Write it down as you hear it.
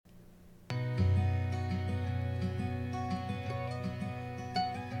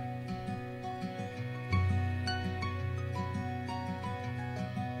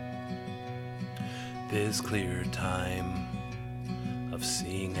this clear time of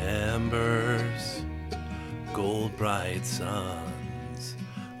seeing embers, gold bright suns,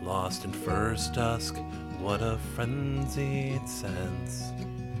 lost in first dusk, what a frenzied sense.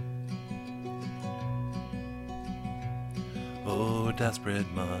 Oh,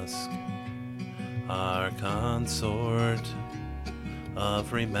 desperate musk, our consort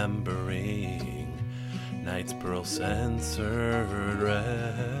of remembering night's pearl censored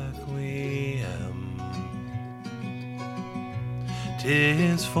requiem.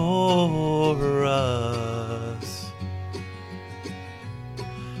 'Tis for us.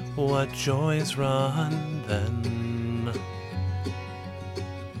 What joys run then,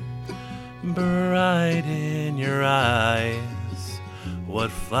 bright in your eyes,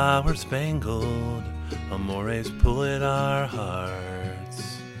 what flower spangled amores pull at our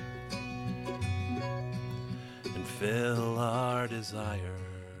hearts and fill our desires.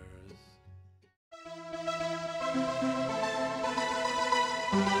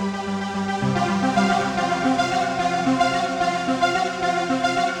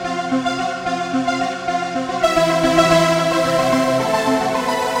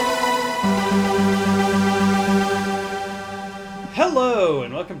 Hello,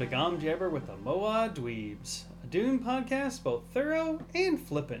 and welcome to Gomjabber with the Moa Dweebs, a Dune podcast both thorough and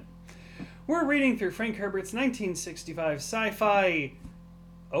flippant. We're reading through Frank Herbert's 1965 sci-fi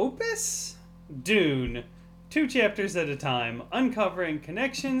opus, Dune, 2 chapters at a time, uncovering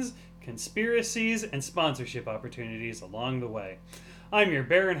connections, conspiracies, and sponsorship opportunities along the way. I'm your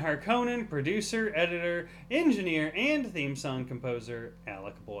Baron Harkonnen, producer, editor, engineer, and theme song composer,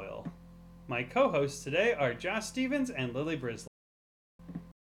 Alec Boyle. My co-hosts today are Josh Stevens and Lily Brisley.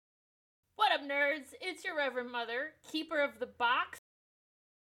 What up, nerds? It's your Reverend Mother, keeper of the box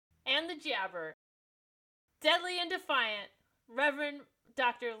and the jabber. Deadly and defiant, Reverend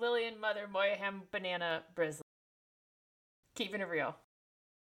Dr. Lillian Mother Moyaham Banana Brisley. Keeping it real.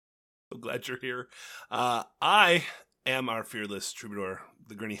 So glad you're here. I am our fearless troubadour,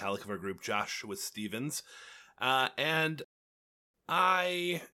 the Gurney Halleck of our group, Joshua Stevens. And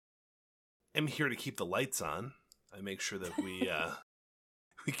I am here to keep the lights on. I make sure that we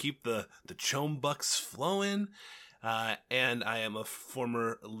keep the chome bucks flowing. And I am a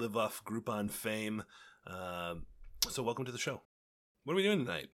former Live Off Groupon fame. So welcome to the show. What are we doing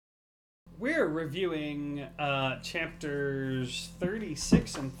tonight? We're reviewing chapters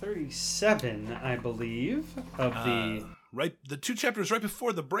 36 and 37, I believe, of the 2 chapters right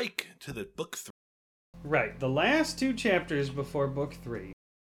before the break to the book 3. Right, the last 2 chapters before book 3.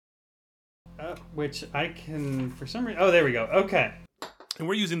 Which I can, for some reason... Oh, there we go. Okay. And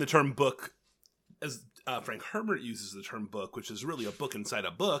we're using the term book as Frank Herbert uses the term book, which is really a book inside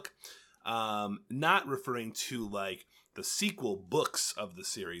a book, not referring to, like, the sequel books of the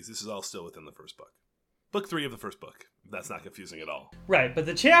series. This is all still within the first book. Book 3 of the first book. That's not confusing at all. Right, but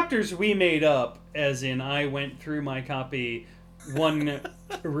the chapters we made up, as in I went through my copy one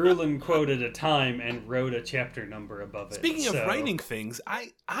Rulin quote at a time and wrote a chapter number above it. Speaking of writing things,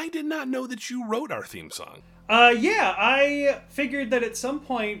 I did not know that you wrote our theme song. Yeah, I figured that at some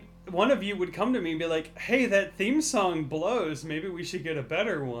point one of you would come to me and be like, hey, that theme song blows. Maybe we should get a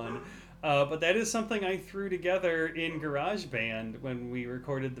better one. But that is something I threw together in GarageBand when we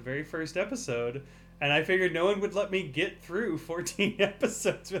recorded the very first episode. And I figured no one would let me get through 14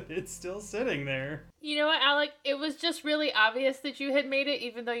 episodes with it still sitting there. You know what, Alec? It was just really obvious that you had made it,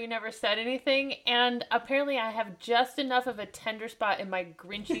 even though you never said anything. And apparently I have just enough of a tender spot in my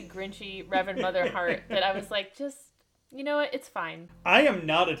grinchy Reverend Mother heart that I was like, just, you know what? It's fine. I am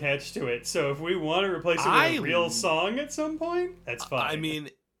not attached to it. So if we want to replace it with a real song at some point, that's fine. I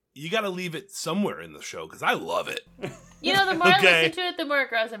mean, you got to leave it somewhere in the show because I love it. You know, the more I listen to it, the more it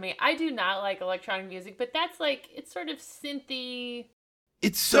grows on me. I do not like electronic music, but that's like, it's sort of synthy.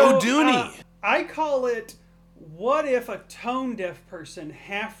 It's so Dooney. I call it, what if a tone-deaf person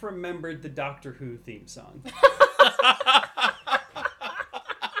half remembered the Doctor Who theme song?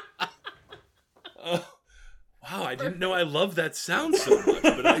 Wow, I didn't know I loved that sound so much,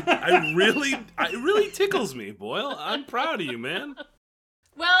 but it really tickles me, Boyle. I'm proud of you, man.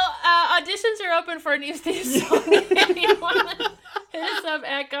 Well, auditions are open for a new theme song. If you want to hit us up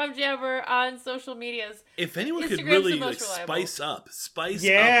at Gomjabber on social medias. If anyone could Instagram's really the most reliable. spice up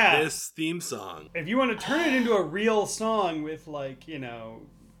this theme song. If you want to turn it into a real song with, like, you know,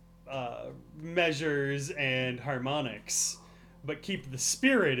 measures and harmonics, but keep the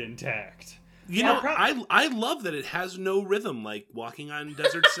spirit intact. You know, I love that it has no rhythm, like walking on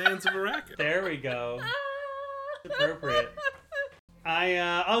desert sands of Arrakis. There we go. Appropriate.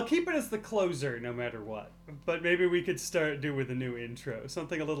 I'll keep it as the closer no matter what. But maybe we could do with a new intro,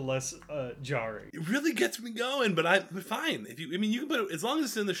 something a little less jarring. It really gets me going, but fine. You can put it, as long as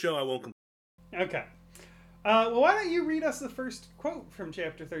it's in the show, I won't complain. Okay. Well, why don't you read us the first quote from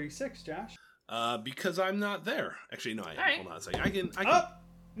chapter 36, Josh? Because I'm not there. Actually, no, I am. All right. Hold on a second. I can. Oh,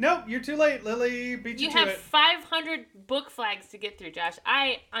 no, you're too late. Lily beat you to it. You have 500 book flags to get through, Josh.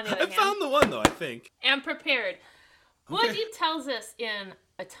 I, on the other hand, found the one, though, I think. am prepared. Okay. Muad'Dib tells us in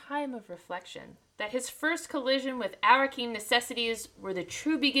A Time of Reflection that his first collision with Arrakeen necessities were the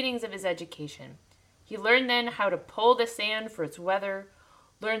true beginnings of his education. He learned then how to pull the sand for its weather,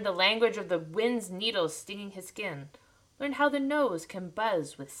 learned the language of the wind's needles stinging his skin, learned how the nose can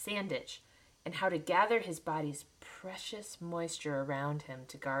buzz with sanditch, and how to gather his body's precious moisture around him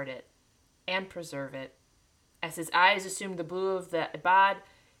to guard it and preserve it. As his eyes assumed the blue of the Ibad,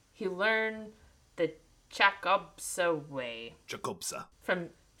 he learned the Chakobsa way. Jacobsa. From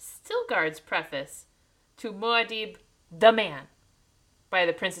Stilgar's preface to Muad'Dib the Man by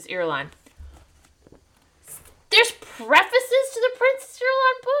the Princess Irulan. There's prefaces to the Princess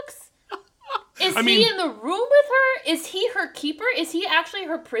Irulan books? Is he in the room with her? Is he her keeper? Is he actually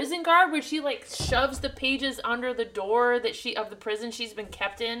her prison guard where she like shoves the pages under the door of the prison she's been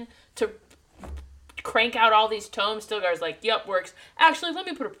kept in to crank out all these tomes? Stilgar's like, yep, works. Actually, let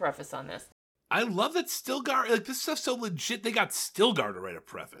me put a preface on this. I love that Stilgar, like, this stuff's so legit, they got Stilgar to write a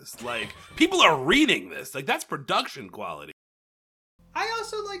preface. Like, people are reading this. Like, that's production quality. I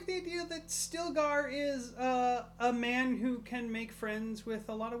also like the idea that Stilgar is a man who can make friends with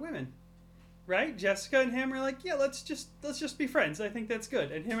a lot of women. Right? Jessica and him are like, yeah, let's just be friends. I think that's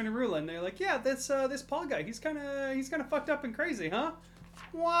good. And him and Irulan, they're like, yeah, this Paul guy, he's kind of fucked up and crazy, huh?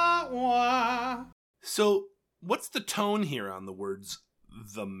 Wah wah. So, what's the tone here on the words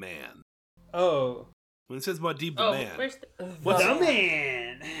 "the man"? Oh. When it says Muad'Dib the man, Where's What's the up?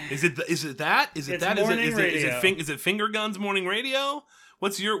 Man? Is it that? Is It's that? morning radio. Is it Finger Guns Morning Radio?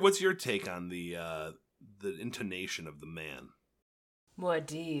 What's your take on the intonation of the man?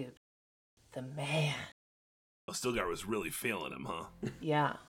 Muad'Dib the Man. Oh, Stilgar was really feeling him, huh?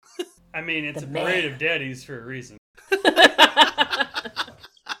 Yeah. I mean, it's The a man. parade of daddies for a reason.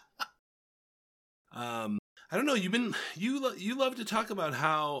 I don't know. You love to talk about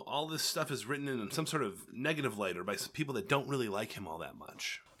how all this stuff is written in some sort of negative light or by some people that don't really like him all that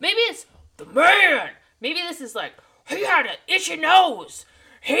much. Maybe it's the man. Maybe this is like, he had an itchy nose.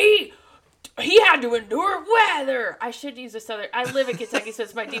 He had to endure weather. I should use this other. I live in Kentucky, so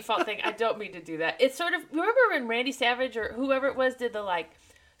it's my default thing. I don't mean to do that. It's sort of, remember when Randy Savage or whoever it was did the like,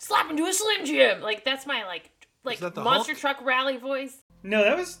 slap into a Slim Jim? Like, that's my like Is that the monster Hulk? truck rally voice. No,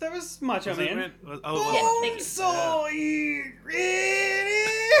 that was Macho Was it Man. Ran- Yeah, thank you. So you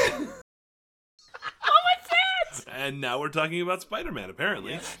ready? Oh, what's that? And now we're talking about Spider-Man,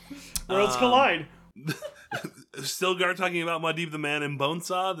 apparently. Worlds collide. Stilgar talking about Muad'Dib the Man and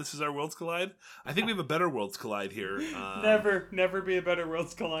Bonesaw. This is our Worlds Collide. I think we have a better Worlds Collide here. Never be a better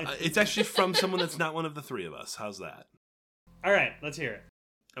Worlds collide. It's actually from someone that's not one of the three of us. How's that? All right, let's hear it.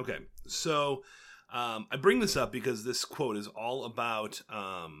 Okay, so I bring this up because this quote is all about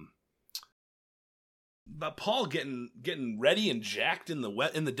Paul getting ready and jacked in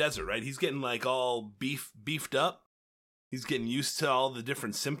the desert, right? He's getting like all beefed up. He's getting used to all the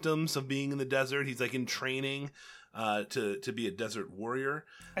different symptoms of being in the desert. He's like in training to be a desert warrior.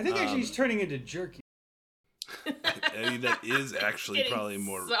 I think actually he's turning into jerky. I mean, that is actually Getting probably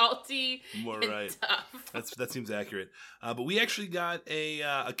more salty more and right. tough. That seems accurate. But we actually got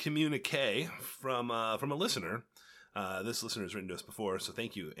a communique from a listener. This listener has written to us before, so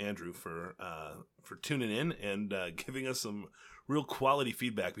thank you, Andrew, for tuning in and giving us some real quality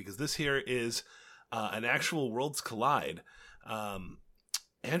feedback, because this here is an actual Worlds Collide.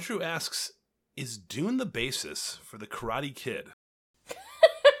 Andrew asks, "Is Dune the basis for the Karate Kid?"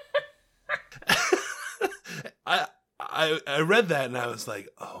 I read that and I was like,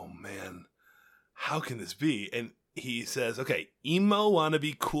 oh man, how can this be? And he says, okay, emo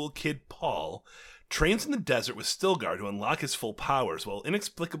wannabe cool kid Paul trains in the desert with Stilgar to unlock his full powers, while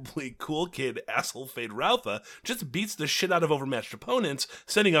inexplicably cool kid asshole Fade Routha just beats the shit out of overmatched opponents,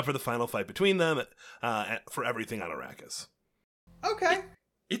 setting up for the final fight between them for everything on Arrakis. Okay,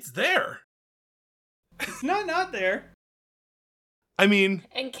 It's there. it's not there. I mean,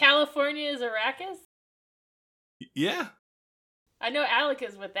 And California is Arrakis? yeah. I know Alec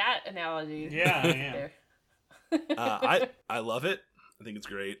is with that analogy. Yeah, I am. There. I love it. I think it's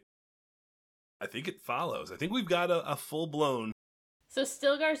great. I think it follows. I think we've got a full-blown... So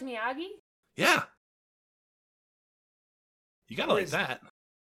Stilgar's Miyagi? Yeah. You gotta like Whereas- that.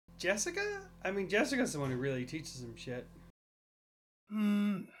 Jessica? I mean, Jessica's the one who really teaches him shit.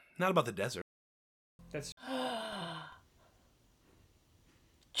 Not about the desert. That's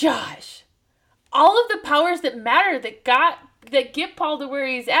Josh, all of the powers that matter that get Paul to where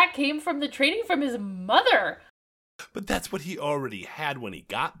he's at came from the training from his mother. But that's what he already had when he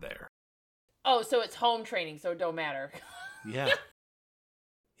got there. Oh, so it's home training, so it don't matter. Yeah.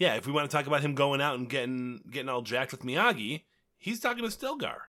 Yeah, if we want to talk about him going out and getting all jacked with Miyagi, he's talking to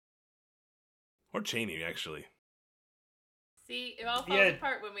Stilgar. Or Cheney, actually. See, it all falls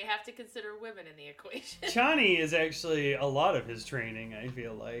apart when we have to consider women in the equation. Chani is actually a lot of his training, I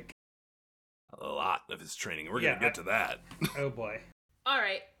feel like. A lot of his training. We're going to get to that. Oh, boy. All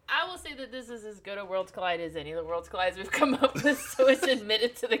right. I will say that this is as good a Worlds Collide as any of the Worlds Collides we've come up with, so it's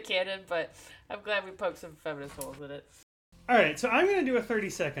admitted to the canon, but I'm glad we poked some feminist holes in it. All right, so I'm going to do a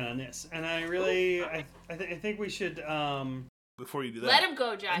 30-second on this, and I really, I think we should... Before you do that... Let him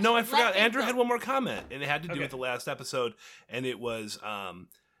go, Josh. No, I forgot. Andrew had one more comment, and it had to do Okay. with the last episode, and it was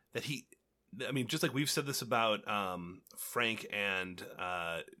that he... I mean, just like we've said this about Frank and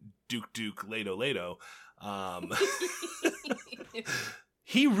Duke Leto.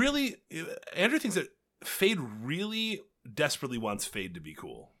 He really... Andrew thinks that Fade really desperately wants Fade to be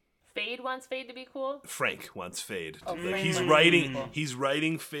cool. Fade wants Fade to be cool? Frank wants Fade. Oh, Like, Frank he's wants writing. Fade to be cool. He's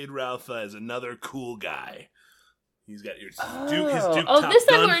writing Fade Ralpha as another cool guy. He's got his Duke Oh, Top this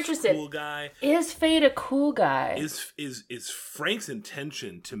time Gun we're interested. cool guy. Is Fade a cool guy? Is Frank's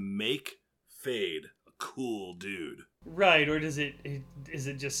intention to make Fade a cool dude? Right, or is it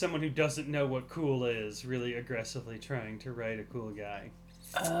just someone who doesn't know what cool is, really aggressively trying to write a cool guy?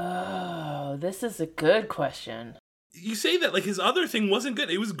 Oh, this is a good question. You say that like his other thing wasn't good.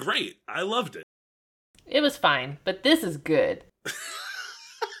 It was great. I loved it. It was fine, but this is good.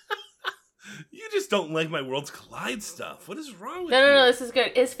 You just don't like my Worlds Collide stuff. What is wrong with you? No, this is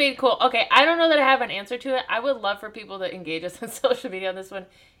good. Is Fade cool? Okay, I don't know that I have an answer to it. I would love for people to engage us on social media on this one.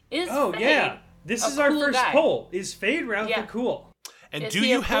 Is Fade this a is our cool first guy? poll. Is Fade Ralpha Yeah. cool? And Is do he a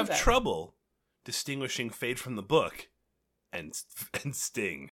you cool have guy? trouble distinguishing Fade from the book and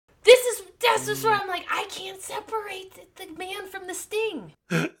Sting? That's just where I'm like, I can't separate the man from the Sting.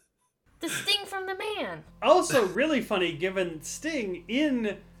 The Sting from the man. Also, really funny, given Sting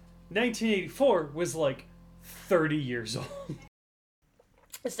in 1984 was like 30 years old.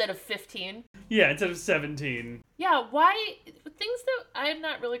 Instead of 15. Yeah, instead of 17. Yeah, why... Things that I'm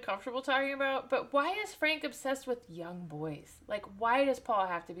not really comfortable talking about, but why is Frank obsessed with young boys? Like, why does Paul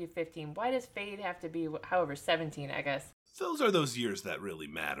have to be 15? Why does Fade have to be, however, 17, I guess? Those are those years that really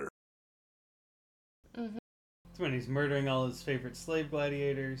matter. Mm-hmm. It's when he's murdering all his favorite slave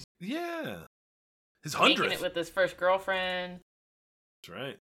gladiators. Yeah. His Making 100th. it with his first girlfriend. That's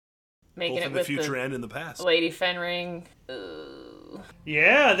right. Making Both it in the with future the and in the past. Lady Fenring. Ooh.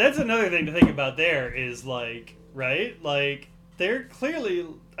 Yeah, that's another thing to think about there is like, right? Like, they're clearly,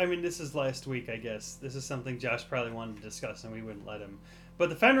 I mean, this is last week, I guess. This is something Josh probably wanted to discuss and we wouldn't let him. But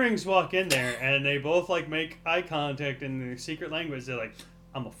the Fenrings walk in there and they both like make eye contact in their secret language. They're like,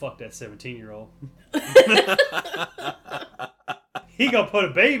 I'm gonna fuck that 17-year-old. He gonna put a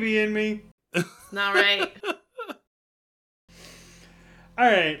baby in me. Not right. All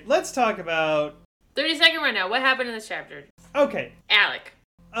right, let's talk about. 30-second right now. What happened in this chapter? Okay, Alec.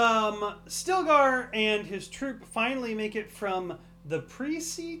 Stilgar and his troop finally make it from the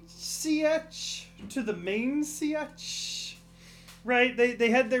pre-siege to the main siege. Right?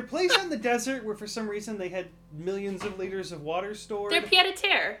 They had their place on the desert where for some reason they had millions of liters of water stored. They're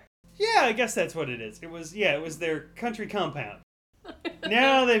pied-à-terre. Yeah, I guess that's what it is. It was their country compound.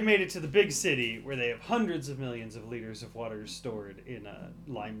 Now they've made it to the big city where they have hundreds of millions of liters of water stored in a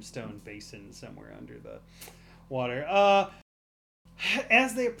limestone basin somewhere under the water.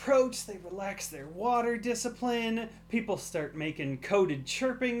 As they approach, they relax their water discipline. People start making coded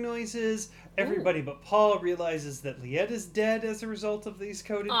chirping noises. Everybody but Paul realizes that Liette is dead as a result of these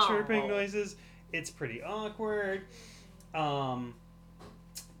coded chirping noises. It's pretty awkward.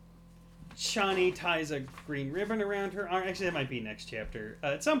 Chani ties a green ribbon around her arm. Actually, that might be next chapter.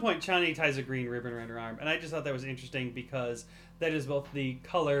 At some point, Chani ties a green ribbon around her arm. And I just thought that was interesting because that is both the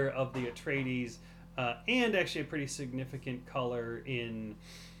color of the Atreides and actually a pretty significant color in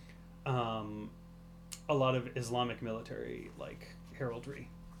a lot of Islamic military, like heraldry.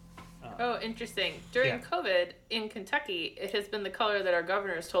 Oh, interesting. During COVID in Kentucky, it has been the color that our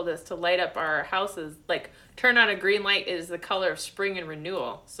governors told us to light up our houses. Like, turn on a green light is the color of spring and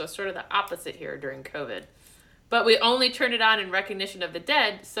renewal. So sort of the opposite here during COVID. But we only turn it on in recognition of the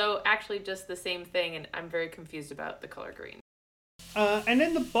dead, so actually just the same thing, and I'm very confused about the color green. And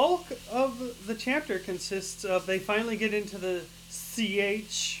then the bulk of the chapter consists of they finally get into the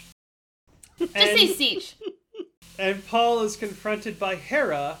CH. Just say siege. And Paul is confronted by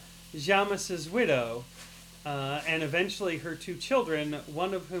Hera, Jamas's widow, and eventually her 2 children,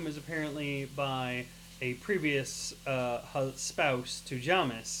 one of whom is apparently by a previous spouse to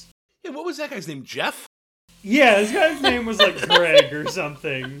Jamas. Yeah, what was that guy's name? Jeff? Yeah, this guy's name was like Greg or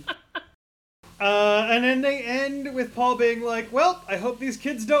something. And then they end with Paul being like, well, I hope these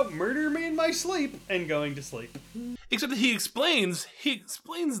kids don't murder me in my sleep, and going to sleep. Except that he explains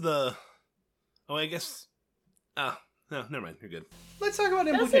the... Oh, I guess... no, never mind, you're good. Let's talk about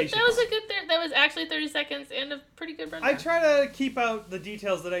implications. That was a good... That was actually 30 seconds and a pretty good rundown. I try to keep out the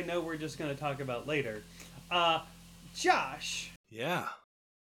details that I know we're just going to talk about later. Josh. Yeah.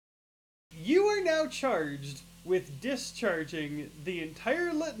 You are now charged with discharging the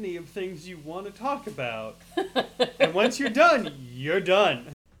entire litany of things you want to talk about. And once you're done, you're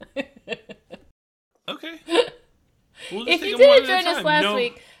done. Okay. If you didn't join us last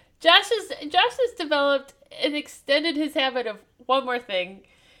week, Josh has developed and extended his habit of one more thing.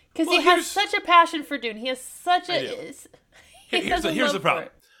 Because he has such a passion for Dune. He has such a... Here's the problem.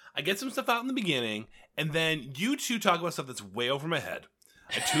 I get some stuff out in the beginning, and then you two talk about stuff that's way over my head.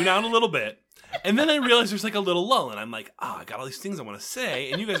 I tune out a little bit, and then I realize there's like a little lull, and I'm like, I got all these things I want to say,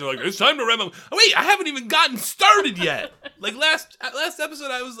 and you guys are like, it's time to wrap up. Oh, wait, I haven't even gotten started yet. Like last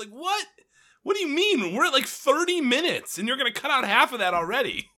episode, I was like, what? What do you mean? We're at like 30 minutes, and you're going to cut out half of that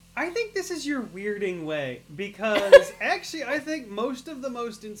already. I think this is your weirding way, because actually I think most of the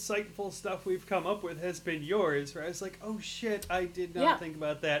most insightful stuff we've come up with has been yours, where I was like, oh shit, I did not think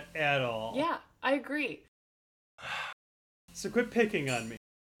about that at all. Yeah, I agree. So quit picking on me.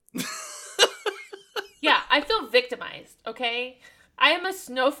 Yeah, I feel victimized, okay? I am a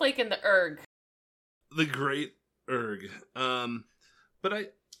snowflake in the erg. The great erg. But I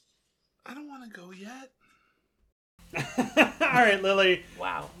don't want to go yet. All right, Lily.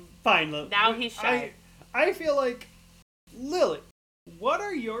 Wow. Fine, Lily. Now he's shy. I feel like, Lily, what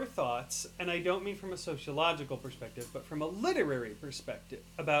are your thoughts, and I don't mean from a sociological perspective, but from a literary perspective,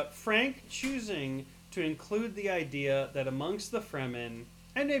 about Frank choosing to include the idea that amongst the Fremen,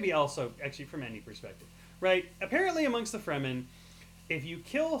 and maybe also actually from any perspective, right? Apparently amongst the Fremen, if you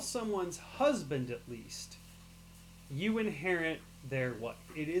kill someone's husband at least, you inherit their wife.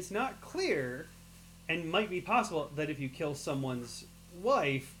 It is not clear, and might be possible, that if you kill someone's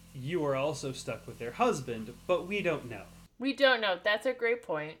wife, you are also stuck with their husband, but we don't know. We don't know. That's a great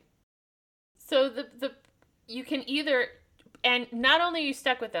point. So the you can either, and not only are you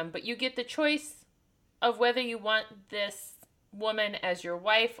stuck with them, but you get the choice of whether you want this woman as your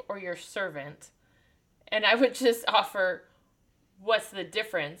wife or your servant. And I would just offer, what's the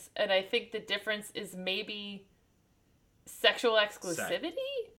difference? And I think the difference is maybe sexual exclusivity?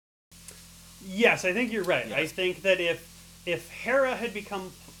 Yes, I think you're right. Yes. I think that if Hera had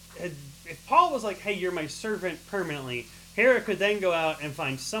if Paul was like, hey, you're my servant permanently, Hera could then go out and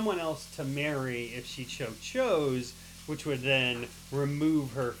find someone else to marry if she chose, which would then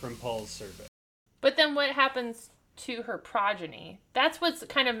remove her from Paul's service. But then what happens to her progeny? That's what's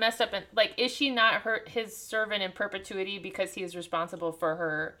kind of messed up. Like, is she not his servant in perpetuity because he is responsible for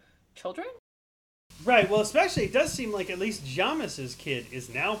her children? Right, well, especially, it does seem like at least Jamas's kid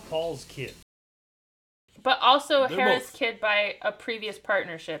is now Paul's kid. But also Hera's kid by a previous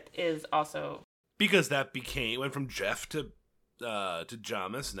partnership is also... Because that went from Jeff to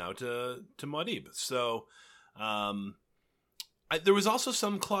Jamas, now to Muad'Dib. So, there was also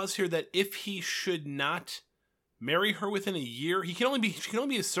some clause here that if he should not marry her within a year, she can only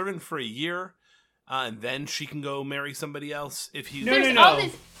be a servant for a year, and then she can go marry somebody else if he's... No.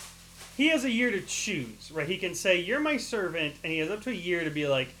 He has a year to choose, right? He can say, you're my servant, and he has up to a year to be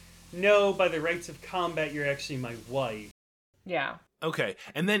like, no, by the rights of combat, you're actually my wife. Yeah. Okay,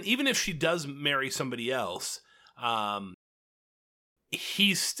 and then even if she does marry somebody else,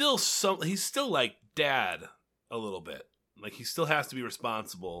 he's still like dad a little bit. Like, he still has to be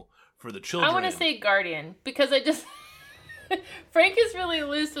responsible for the children. I want to say guardian, because I just... Frank is really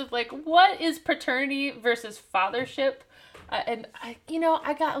loose with, like, what is paternity versus fathership? And I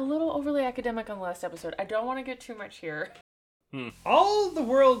got a little overly academic on the last episode. I don't want to get too much here. All the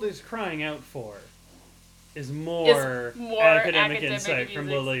world is crying out for is more academic insight from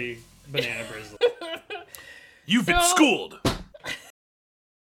Lily Banana Brizzle. You've been schooled.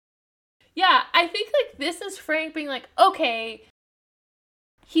 Yeah, I think like this is Frank being like, okay,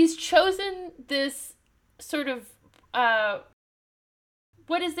 he's chosen this sort of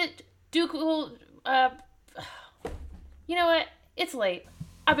what is it? Ducal you know what? It's late.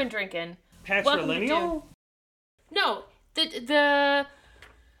 I've been drinking. Patrilineal? No. The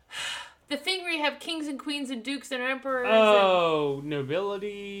The thing where you have kings and queens and dukes and emperors. Oh,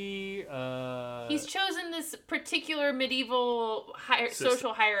 nobility. He's chosen this particular medieval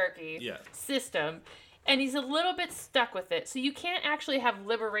social hierarchy system, and he's a little bit stuck with it. So you can't actually have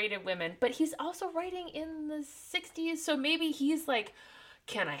liberated women, but he's also writing in the 60s, so maybe he's like,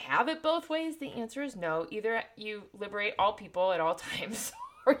 can I have it both ways? The answer is no. Either you liberate all people at all times,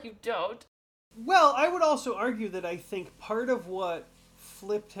 or you don't. Well, I would also argue that I think part of what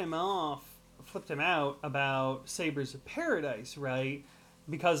flipped him out about Sabers of Paradise, right?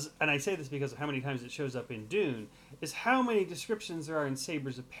 Because, and I say this because of how many times it shows up in Dune, is how many descriptions there are in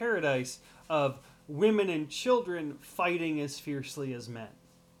Sabers of Paradise of women and children fighting as fiercely as men,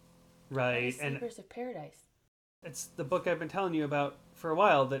 right? And Sabers of Paradise. It's the book I've been telling you about for a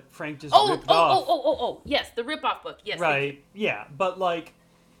while that Frank just ripped off. Oh, yes, the rip-off book. Yes, right, yeah, but like,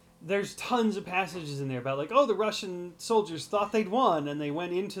 there's tons of passages in there about like, oh, the Russian soldiers thought they'd won, and they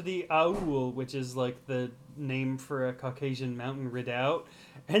went into the Aul, which is like the name for a Caucasian mountain redoubt,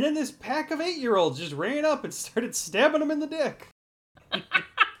 and then this pack of 8-year-olds just ran up and started stabbing them in the dick.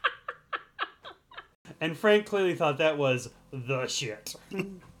 And Frank clearly thought that was the shit.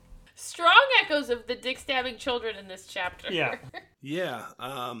 Strong echoes of the dick-stabbing children in this chapter. Yeah. Yeah.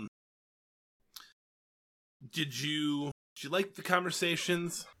 Did you like the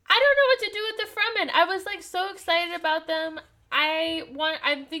conversations? I don't know what to do with the Fremen. I was like so excited about them. I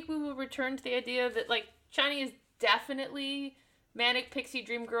think we will return to the idea that like Chani is definitely Manic Pixie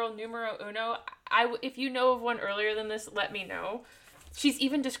Dream Girl numero uno. If you know of one earlier than this, let me know. She's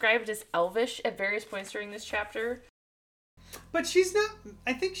even described as elvish at various points during this chapter. But she's not,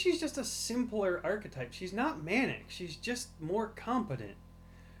 I think she's just a simpler archetype. She's not manic. She's just more competent.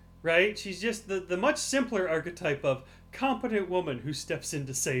 Right? She's just the much simpler archetype of competent woman who steps in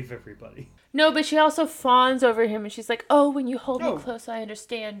to save everybody. No, but she also fawns over him and she's like, oh, when you hold me close, I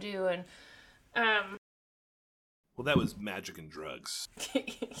understand you. And, well, that was magic and drugs.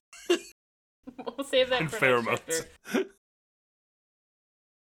 We'll save that and for pheromones. next chapter.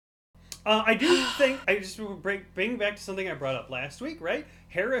 I do think, I just will bring back to something I brought up last week, right?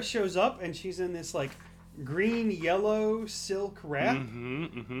 Hera shows up and she's in this, like, green-yellow silk wrap,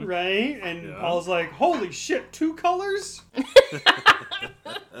 right? And Paul's like, holy shit, 2 colors?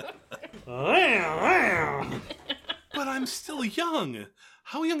 But I'm still young.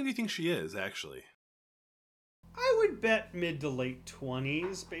 How young do you think she is, actually? I would bet mid to late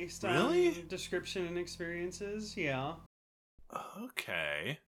 20s based on description and experiences, yeah.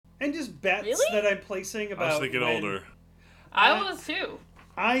 Okay. And just bets that I'm placing about I was thinking older. I was too.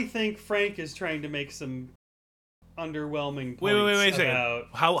 I think Frank is trying to make some underwhelming points. Wait a second.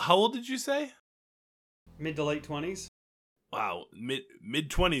 How old did you say? Mid to late 20s. Wow, mid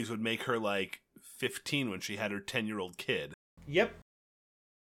 20s would make her like 15 when she had her 10-year-old kid. Yep.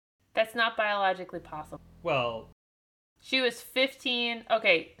 That's not biologically possible. Well, she was 15.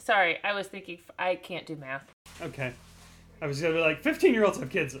 Okay, sorry. I was thinking I can't do math. Okay. I was going to be like, 15-year-olds have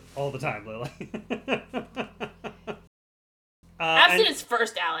kids all the time, Lily. Abstinence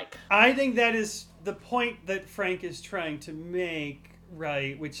first, Alec. I think that is the point that Frank is trying to make,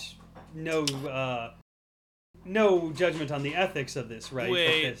 right? Which, no judgment on the ethics of this, right?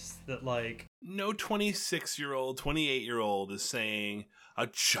 Wait. That like... No 26-year-old, 28-year-old is saying, a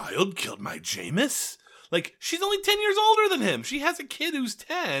child killed my Jameis? Like, she's only 10 years older than him. She has a kid who's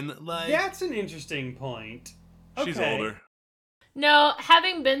 10. Like, that's an interesting point. Okay. She's older. No,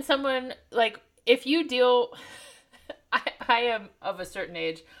 having been someone, like, if you deal... I am of a certain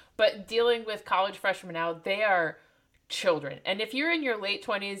age, but dealing with college freshmen now, they are children. And if you're in your late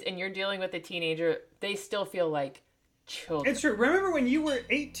 20s and you're dealing with a teenager, they still feel like children. It's true. Remember when you were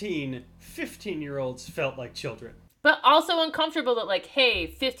 18, 15-year-olds felt like children. But also uncomfortable that, like, hey,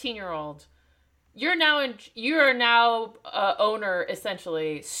 15-year-old, you are now owner,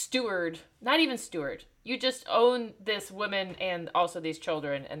 essentially, steward, not even steward. You just own this woman and also these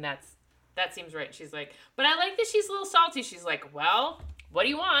children, and that seems right. She's like, but I like that she's a little salty. She's like, well, what do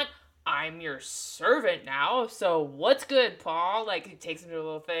you want? I'm your servant now, so what's good, Paul? Like, he takes him to a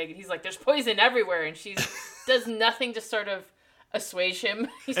little thing, and he's like, there's poison everywhere, and she does nothing to sort of assuage him.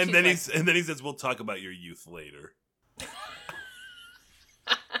 And then he says, we'll talk about your youth later.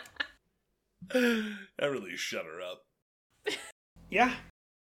 That really shut her up. Yeah.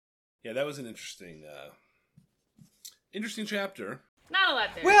 Yeah, that was an interesting chapter. Not a lot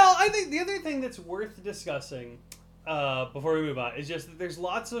there. Well, I think the other thing that's worth discussing before we move on is just that there's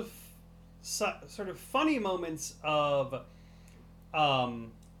lots of sort of funny moments of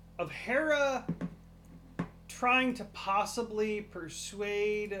Hera trying to possibly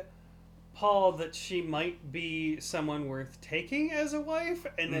persuade Paul that she might be someone worth taking as a wife,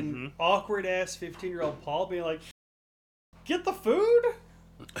 and then awkward ass 15-year-old Paul being like, "Get the food."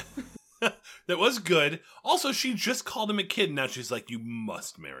 That was good. Also, she just called him a kid, and now she's like, "You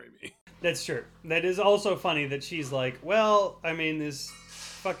must marry me." That's true. That is also funny that she's like, "Well, I mean, this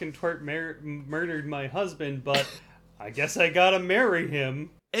fucking twerp murdered my husband, but I guess I gotta marry him."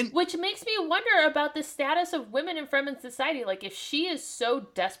 Which makes me wonder about the status of women in Fremen society. Like, if she is so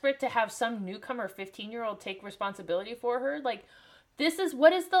desperate to have some newcomer 15-year-old take responsibility for her, like,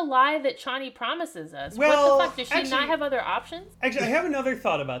 what is the lie that Chani promises us? Well, what the fuck? Does she not have other options? Actually, I have another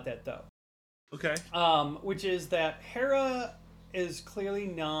thought about that, though. Okay. Which is that Hera is clearly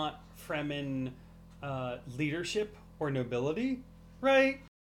not Fremen leadership or nobility, right?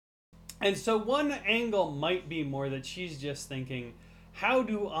 And so one angle might be more that she's just thinking, how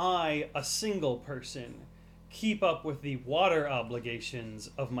do I, a single person, keep up with the water obligations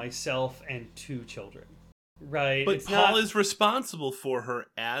of myself and 2 children? Right? But Paul is responsible for her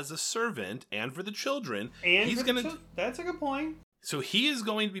as a servant and for the children. And that's a good point. So he is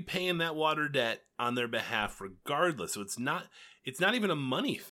going to be paying that water debt on their behalf regardless. So it's not even a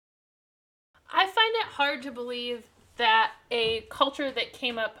money thing. I find it hard to believe that a culture that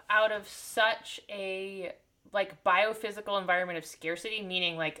came up out of such a like biophysical environment of scarcity,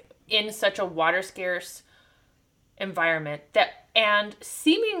 meaning like in such a water scarce environment, and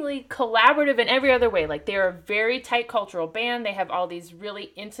seemingly collaborative in every other way. Like, they're a very tight cultural band. They have all these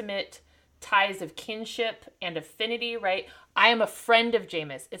really intimate ties of kinship and affinity, right? I am a friend of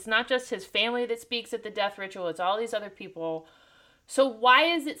Jameis. It's not just his family that speaks at the death ritual. It's all these other people. So why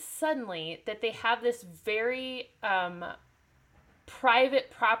is it suddenly that they have this very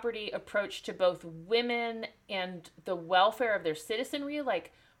private property approach to both women and the welfare of their citizenry?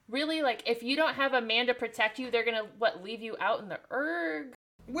 Like, really, like, if you don't have a man to protect you, they're gonna leave you out in the erg?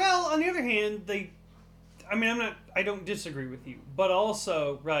 Well, on the other hand, I don't disagree with you, but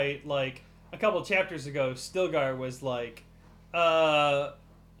also, right, like a couple chapters ago, Stilgar was like,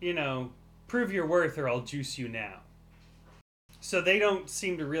 prove your worth or I'll juice you now. So they don't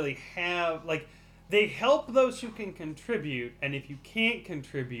seem to really have, like, they help those who can contribute, and if you can't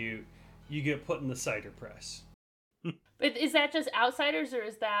contribute, you get put in the cider press. But is that just outsiders, or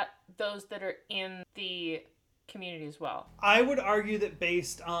is that those that are in the community as well? I would argue that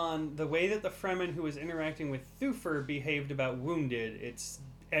based on the way that the Fremen who was interacting with Thufir behaved about Wounded, it's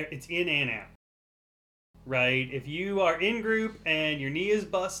in and out. Right? If you are in group and your knee is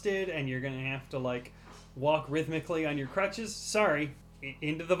busted and you're going to have to, like, walk rhythmically on your crutches, sorry,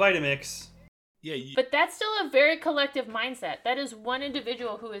 into the Vitamix. Yeah, but that's still a very collective mindset. That is one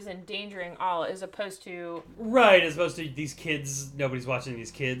individual who is endangering all, as opposed to... Right, as opposed to these kids, nobody's watching these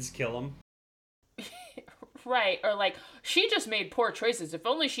kids, kill them. Right, or like, she just made poor choices. If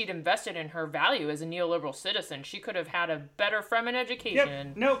only she'd invested in her value as a neoliberal citizen, she could have had a better Fremen education.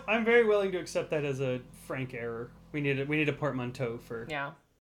 Yep. No, I'm very willing to accept that as a frank error. We need a portmanteau for... Yeah.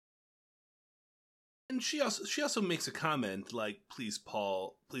 And she also makes a comment like, please,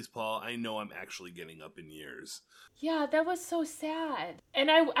 Paul, I know I'm actually getting up in years. Yeah, that was so sad.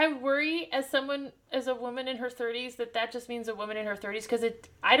 And I worry as a woman in her 30s that just means a woman in her 30s, because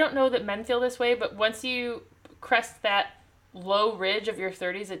I don't know that men feel this way, but once you crest that low ridge of your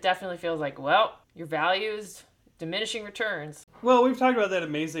 30s, it definitely feels like, well, your values, diminishing returns. Well, we've talked about that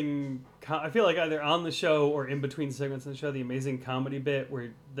amazing, I feel like either on the show or in between segments of the show, the amazing comedy bit where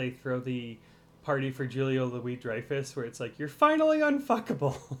they throw the party for Julia Louis-Dreyfus, where it's like, you're finally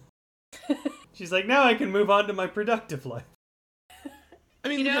unfuckable. She's like, now I can move on to my productive life. I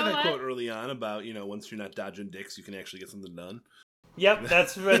mean, you had that quote early on about, once you're not dodging dicks, you can actually get something done. Yep,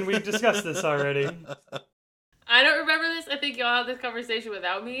 that's when we discussed this already. I don't remember this. I think y'all had this conversation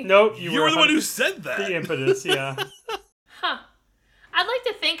without me. Nope, you were the one who said that. The impetus, yeah. Huh. I'd like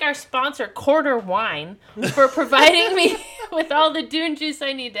to thank our sponsor, Quarter Wine, for providing me with all the Dune juice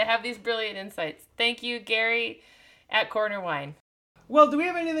I need to have these brilliant insights. Thank you, Gary, at Quarter Wine. Well, do we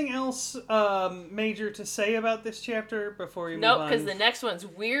have anything else major to say about this chapter before we move on? Nope, because the next one's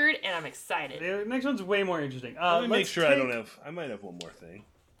weird, and I'm excited. The next one's way more interesting. Let me make sure I might have one more thing.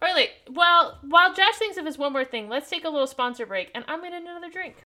 Right, well, while Josh thinks of his one more thing, let's take a little sponsor break, and I'm going to another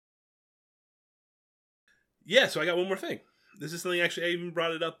drink. Yeah, so I got one more thing. This is something actually I even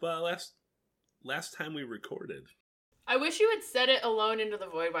brought it up last time we recorded. I wish you had said it alone into the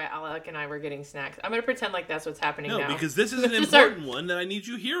void while Alec and I were getting snacks. I'm going to pretend like that's what's happening now. No, because this is an important one that I need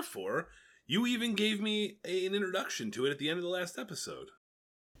you here for. You even gave me an introduction to it at the end of the last episode.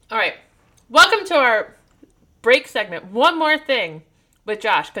 All right. Welcome to our break segment. One more thing with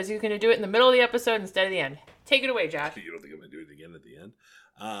Josh, because he's going to do it in the middle of the episode instead of the end. Take it away, Josh. You don't think I'm going to do it again at the end?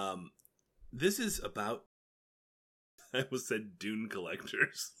 This is about, I almost said Dune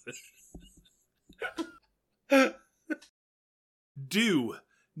collectors. Dew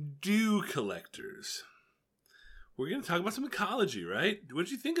collectors. We're going to talk about some ecology, right? What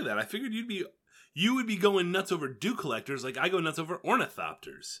did you think of that? I figured you would be going nuts over dew collectors like I go nuts over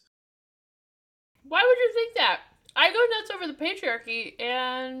ornithopters. Why would you think that? I go nuts over the patriarchy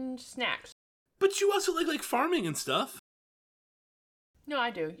and snacks. But you also like farming and stuff. No,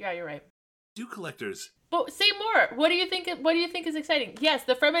 I do. Yeah, you're right. Dew collectors. But say more. What do you think is exciting? Yes,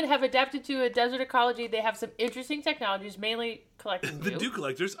 the Fremen have adapted to a desert ecology. They have some interesting technologies, mainly collecting dew. The dew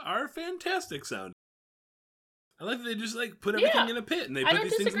collectors are fantastic sound. I like that they just put everything in a pit and they put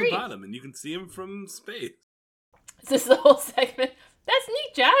these things in the bottom and you can see them from space. Is this the whole segment? That's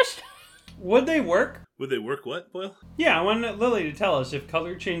neat, Josh. Would they work? Would they work what, Boyle? Yeah, I wanted Lily to tell us if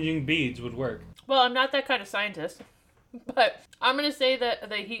color-changing beads would work. Well, I'm not that kind of scientist, but I'm going to say that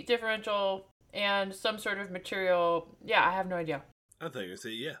the heat differential and some sort of material, I have no idea. I thought you were going to say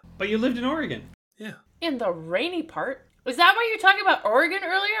yeah. But you lived in Oregon. Yeah. In the rainy part? Was that why you were talking about Oregon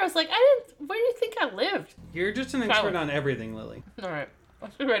earlier? I was like, where do you think I lived? You're just an expert on everything, Lily. All right.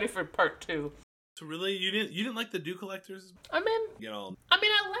 Let's be ready for part 2. So really, you didn't like the dew collectors? I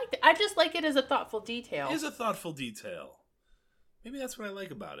liked it. I just like it as a thoughtful detail. It is a thoughtful detail. Maybe that's what I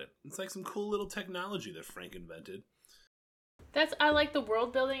like about it. It's like some cool little technology that Frank invented. I like the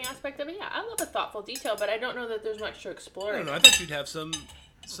world building aspect of it. Yeah, I love a thoughtful detail, but I don't know that there's much to explore. I don't know. I thought you'd have some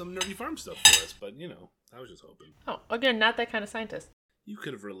nerdy farm stuff for us, but I was just hoping. Oh, again, not that kind of scientist. You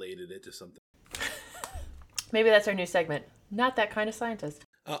could have related it to something. Maybe that's our new segment. Not that kind of scientist.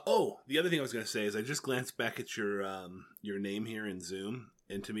 The other thing I was going to say is I just glanced back at your name here in Zoom,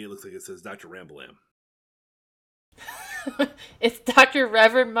 and to me it looks like it says Dr. Rambalam. It's Dr.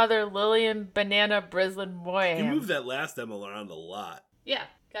 Reverend Mother Lillian Banana Brislin Moyham. You moved that last M around a lot. Yeah,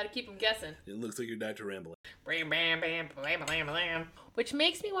 gotta keep them guessing. It looks like you're Dr. Rambalam. Bam, bam, bam, blam, blam, blam. Which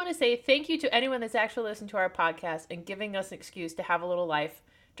makes me want to say thank you to anyone that's actually listened to our podcast and giving us an excuse to have a little life.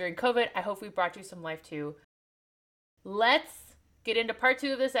 During COVID, I hope we brought you some life too. Let's get into part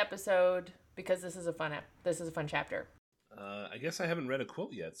 2 of this episode because this is a fun chapter. I guess I haven't read a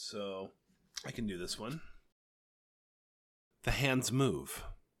quote yet, so I can do this one. The hands move,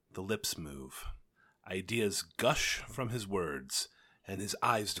 the lips move. Ideas gush from his words, and his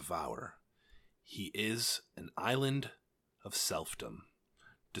eyes devour. He is an island of selfdom.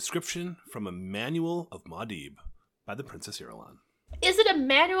 Description from a Manual of Muad'Dib by the Princess Irulan. Is it a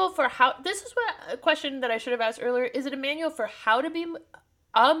manual for how... This is a question that I should have asked earlier. Is it a manual for how to be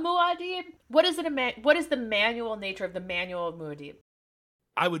a Muad'Dib? What is the manual nature of the Manual of Muad'Dib?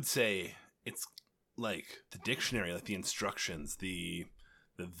 I would say it's like the dictionary, like the instructions, the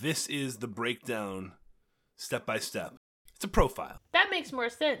this is the breakdown step by step. It's a profile. That makes more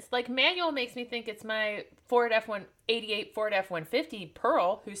sense. Like, manual makes me think it's my Ford F-188 Ford F-150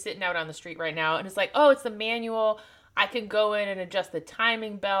 Pearl, who's sitting out on the street right now, and it's like, oh, it's the manual. I can go in and adjust the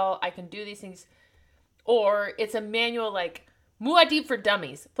timing belt. I can do these things. Or it's a manual like Muad'Dib for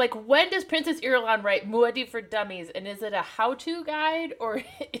Dummies. Like, when does Princess Irulan write Muad'Dib for Dummies? And is it a how-to guide? Or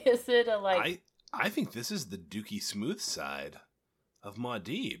is it a like... I think this is the Dookie Smooth side of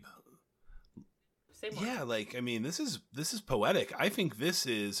Muad'Dib. Say more. Yeah, this is poetic. I think this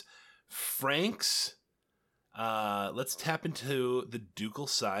is Frank's... let's tap into the ducal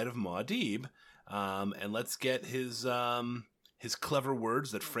side of Muad'Dib. And let's get his clever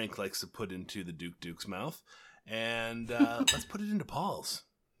words that Frank likes to put into the Duke's mouth, and let's put it into Paul's.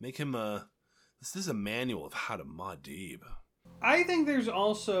 Make him this is a manual of how to Muad'Dib. I think there's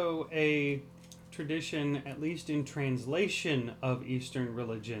also a tradition, at least in translation of Eastern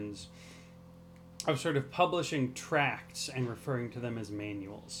religions, of sort of publishing tracts and referring to them as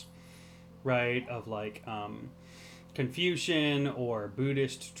manuals, right? Of Confucian or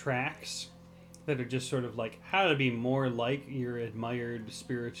Buddhist tracts that are just sort of like how to be more like your admired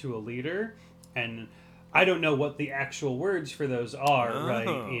spiritual leader. And I don't know what the actual words for those are, right,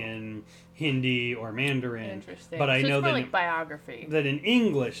 in Hindi or Mandarin. Interesting. But I so know it's more that like biography. That in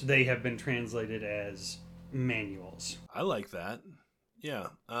English they have been translated as manuals. I like that. Yeah.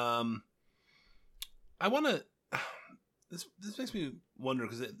 I want to... This makes me wonder,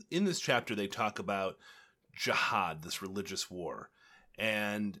 because in this chapter they talk about jihad, this religious war.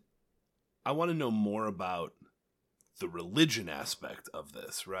 And I want to know more about the religion aspect of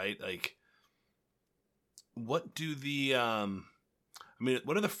this, right? Like, what do the...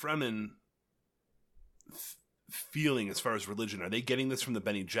 what are the Fremen feeling as far as religion? Are they getting this from the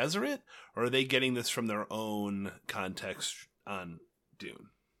Bene Gesserit, or are they getting this from their own context on Dune?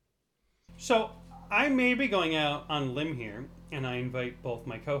 So I may be going out on a limb here, and I invite both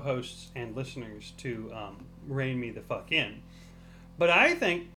my co-hosts and listeners to rein me the fuck in. But I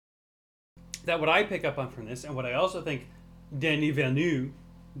think that what I pick up on from this, and what I also think Denis Villeneuve,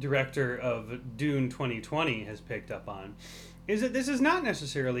 director of Dune 2020, has picked up on, is that this is not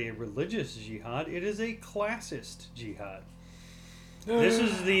necessarily a religious jihad, it is a classist jihad. This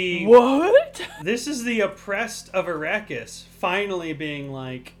is the... What? This is the oppressed of Arrakis finally being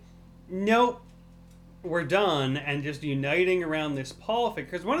like, nope, we're done, and just uniting around this Paul figure.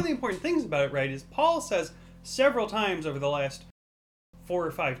 Because one of the important things about it, right, is Paul says several times over the last 4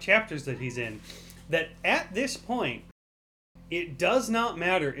 or 5 chapters that he's in, that at this point, it does not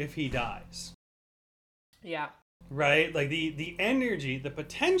matter if he dies. Yeah. Right? Like, the energy, the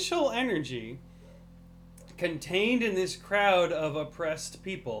potential energy contained in this crowd of oppressed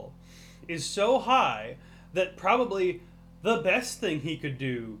people is so high that probably the best thing he could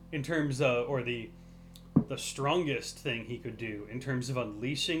do in terms of, or the strongest thing he could do in terms of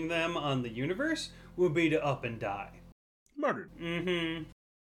unleashing them on the universe would be to up and die. Murdered. Mm-hmm.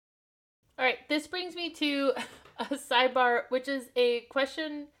 All right, this brings me to a sidebar, which is a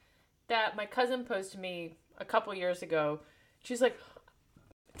question that my cousin posed to me a couple years ago. She's like,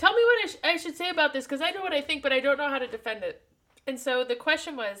 tell me what I should say about this, because I know what I think, but I don't know how to defend it. And so the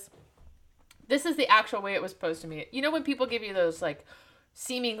question was, this is the actual way it was posed to me. You know when people give you those, like,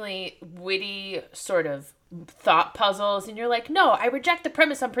 seemingly witty sort of thought puzzles, and you're like, no, I reject the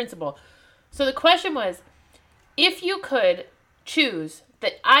premise on principle. So the question was, if you could choose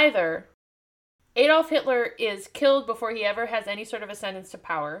that either Adolf Hitler is killed before he ever has any sort of ascendance to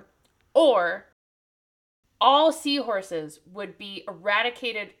power, or all seahorses would be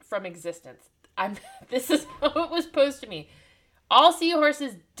eradicated from existence. This is how it was posed to me. All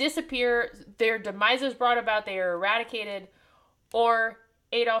seahorses disappear, their demise is brought about, they are eradicated, or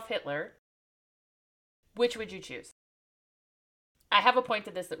Adolf Hitler. Which would you choose? I have a point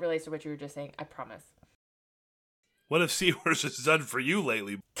to this that relates to what you were just saying, I promise. What have Seahorses done for you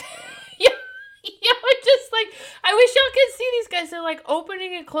lately? Just like, I wish y'all could see these guys. They're like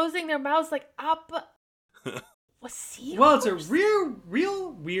opening and closing their mouths like, up. What seahorse? Well, it's a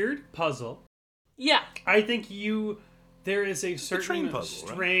real weird puzzle. Yeah. I think there is a certain puzzle,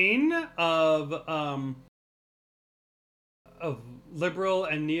 strain right? of liberal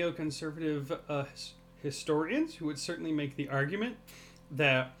and neoconservative historians who would certainly make the argument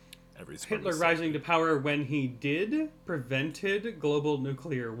that Hitler rising to power when he did prevented global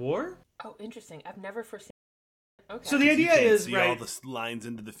nuclear war. Oh, interesting. I've never foreseen. Okay. So the idea is, see right, all the lines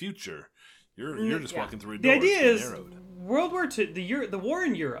into the future. You're just walking through a the door. idea is narrowed. World War II, the war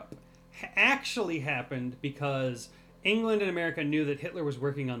in Europe actually happened because England and America knew that Hitler was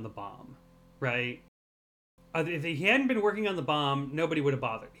working on the bomb, right? If he hadn't been working on the bomb, nobody would have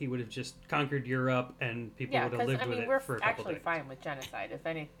bothered. He would have just conquered Europe, and people would have lived with it for a couple we're actually days. fine with genocide,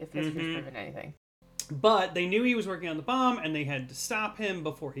 if history's proven anything. But they knew he was working on the bomb, and they had to stop him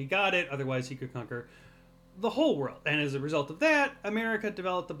before he got it. Otherwise, he could conquer the whole world. And as a result of that, America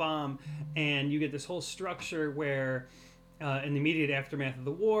developed the bomb, and you get this whole structure where, in the immediate aftermath of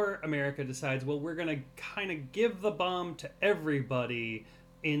the war, America decides, well, we're going to kind of give the bomb to everybody,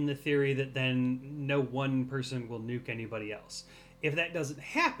 in the theory that then no one person will nuke anybody else. If that doesn't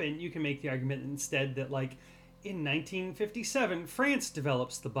happen, you can make the argument instead that, like, in 1957, France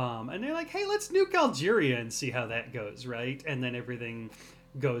develops the bomb, and they're like, hey, let's nuke Algeria and see how that goes, right? And then everything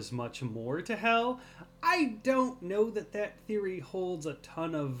goes much more to hell. I don't know that theory holds a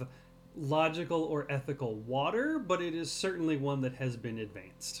ton of logical or ethical water, but it is certainly one that has been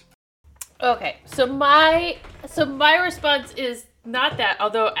advanced. Okay, so my response is not that,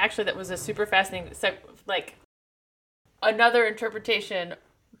 although actually that was a super fascinating, like, another interpretation.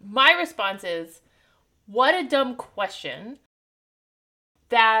 My response is, what a dumb question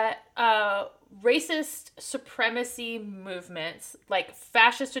that racist supremacy movements, like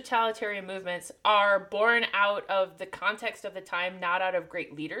fascist totalitarian movements, are born out of the context of the time, not out of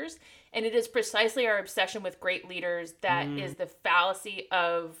great leaders. And it is precisely our obsession with great leaders that is the fallacy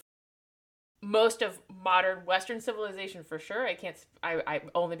of most of modern Western civilization, for sure. I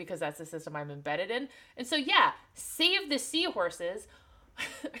only because that's the system I'm embedded in. And so, yeah, save the seahorses.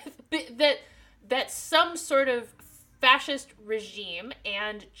 that some sort of fascist regime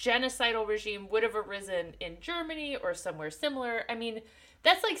and genocidal regime would have arisen in Germany or somewhere similar. I mean,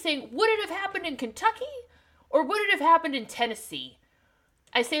 that's like saying, would it have happened in Kentucky or would it have happened in Tennessee?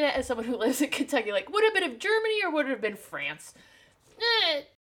 I say that as someone who lives in Kentucky. Like, would it have been of Germany or would it have been France?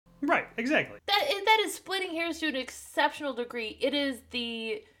 Right, exactly. That is splitting hairs to an exceptional degree. It is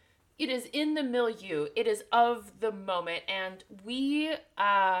the It is in the milieu. It is of the moment. And we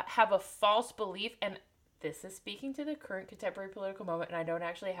have a false belief, and this is speaking to the current contemporary political moment, and I don't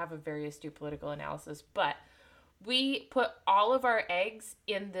actually have a very astute political analysis, but we put all of our eggs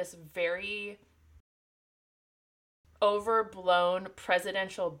in this very overblown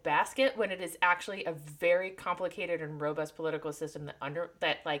presidential basket when it is actually a very complicated and robust political system that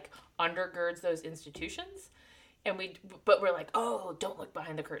undergirds those institutions. But we're like, oh, don't look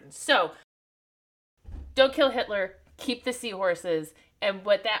behind the curtains. So don't kill Hitler, keep the seahorses. And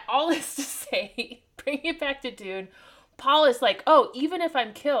what that all is to say, bring it back to Dune, Paul is like, oh, even if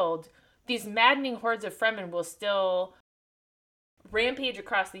I'm killed, these maddening hordes of Fremen will still rampage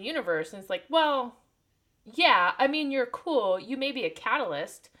across the universe. And it's like, well, yeah, I mean, you're cool. You may be a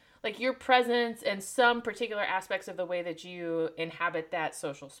catalyst. Like, your presence and some particular aspects of the way that you inhabit that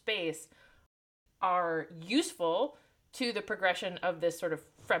social space are useful to the progression of this sort of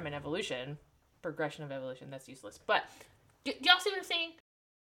Fremen evolution. Progression of evolution, that's useless. But, do y'all see what I'm saying?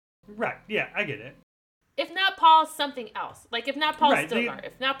 Right, yeah, I get it. If not Paul, something else. Like, if not Paul, Stilgar.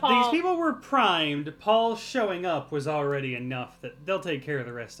 If not Paul... These people were primed. Paul showing up was already enough that they'll take care of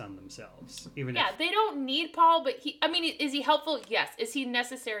the rest on themselves. They don't need Paul, but is he helpful? Yes. Is he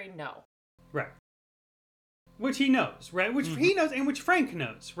necessary? No. Right. Which he knows, right? Which he knows, and which Frank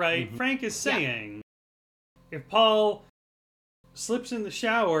knows, right? Mm-hmm. Frank is saying, if Paul slips in the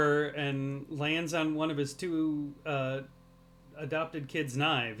shower and lands on one of his two adopted kids'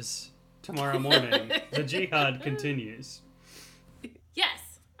 knives tomorrow morning, the jihad continues.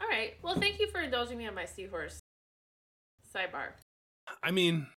 Yes. All right. Well, thank you for indulging me on my seahorse sidebar. I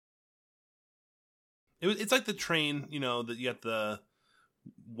mean, it's like the train, that you got the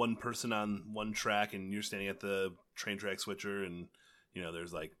one person on one track and you're standing at the train track switcher and,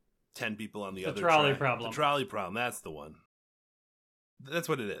 there's like 10 people on the other trolley track. problem. The trolley problem. That's the one. That's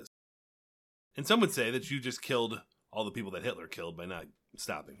what it is. And some would say that you just killed all the people that Hitler killed by not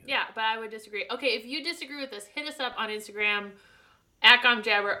stopping him. Yeah, but I would disagree. Okay, if you disagree with us, hit us up on Instagram,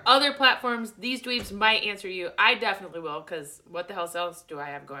 @GomJabber. Other platforms, these dweebs might answer you. I definitely will, because what the hell else do I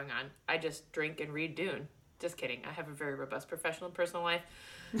have going on? I just drink and read Dune. Just kidding. I have a very robust professional and personal life.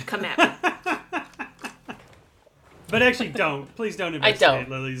 Come at me. But actually don't. Please don't investigate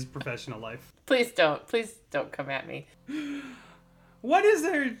Lily's professional life. Please don't. Please don't come at me. What is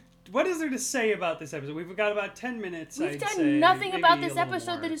there to say about this episode? We've got about 10 minutes. We've done nothing about this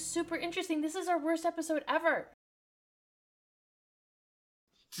episode that is super interesting. This is our worst episode ever.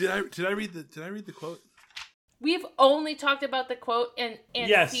 Did I read the quote? We've only talked about the quote and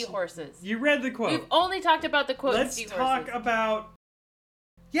yes, seahorses. You read the quote. We've only talked about the quote and seahorses.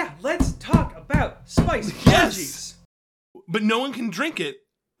 Let's talk about spicy orgies. But no one can drink it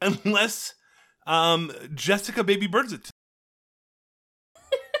unless Jessica baby birds it.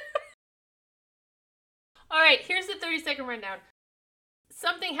 All right, here's the 30-second rundown.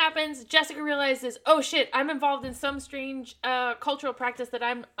 Something happens. Jessica realizes, oh shit, I'm involved in some strange cultural practice that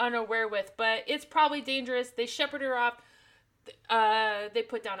I'm unaware with, but it's probably dangerous. They shepherd her off. They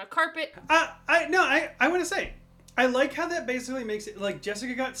put down a carpet. I want to say, I like how that basically makes it like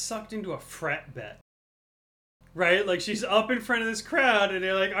Jessica got sucked into a frat bet. Right? Like, she's up in front of this crowd, and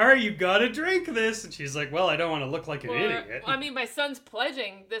they're like, all right, you gotta drink this. And she's like, well, I don't want to look like an idiot. I mean, my son's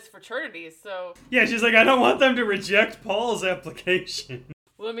pledging this fraternity, so... Yeah, she's like, I don't want them to reject Paul's application.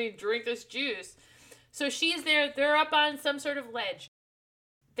 Let me drink this juice. So she's there. They're up on some sort of ledge.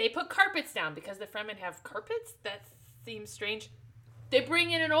 They put carpets down because the Fremen have carpets? That seems strange. They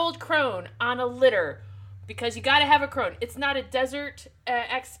bring in an old crone on a litter because you gotta have a crone. It's not a desert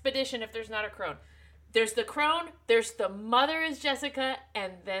expedition if there's not a crone. There's the crone, there's the mother as Jessica,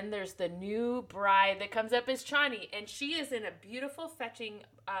 and then there's the new bride that comes up as Chani. And she is in a beautiful, fetching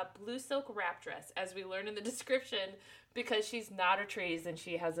blue silk wrap dress, as we learn in the description, because she's not Atreides and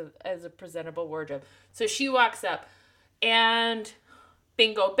she has a presentable wardrobe. So she walks up, and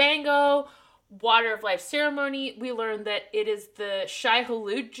bingo bango, water of life ceremony. We learn that it is the Shai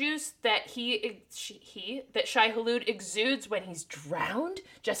Hulud juice that Shai Hulud exudes when he's drowned.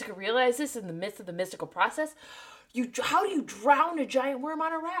 Jessica realizes this in the midst of the mystical process. How do you drown a giant worm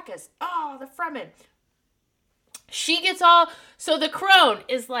on Arrakis? Oh, the Fremen. She gets all... So the crone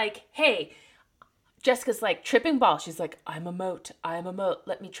is like, hey... Jessica's like, tripping ball. She's like, I'm a moat.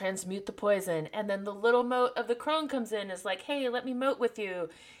 Let me transmute the poison. And then the little moat of the crone comes in and is like, hey, let me moat with you.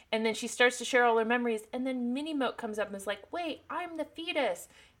 And then she starts to share all her memories. And then Mini Moat comes up and is like, wait, I'm the fetus.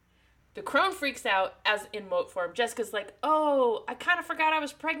 The crone freaks out as in moat form. Jessica's like, oh, I kind of forgot I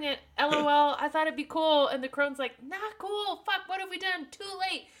was pregnant. LOL, I thought it'd be cool. And the crone's like, not cool. Fuck, what have we done? Too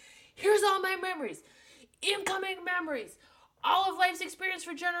late. Here's all my memories. Incoming memories. all of life's experience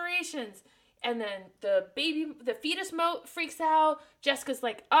for generations. And then the fetus moat freaks out. Jessica's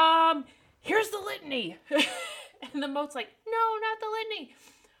like, here's the litany. And the moat's like, no, not the litany.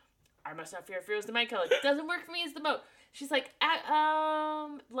 I must not fear is the mind killer. It doesn't work for me as the moat. She's like,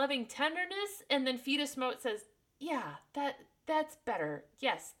 loving tenderness. And then fetus moat says, yeah, that's better.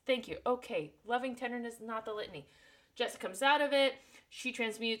 Yes, thank you. Okay, loving tenderness, not the litany. Jessica comes out of it. She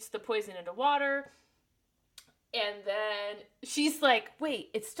transmutes the poison into water. And then she's like,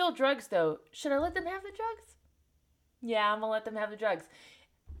 wait, it's still drugs, though. Should I let them have the drugs? Yeah, I'm going to let them have the drugs.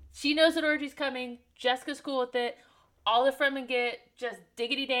 She knows that orgy's coming. Jessica's cool with it. All the Fremen get just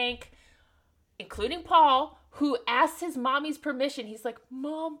diggity dank, including Paul, who asks his mommy's permission. He's like,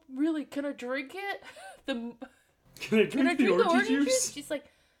 Mom, really, can I drink it? Can I drink the orgy juice? She's like,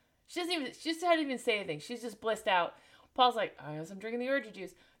 she doesn't even say anything. She's just blissed out. Paul's like, I guess I'm drinking the orgy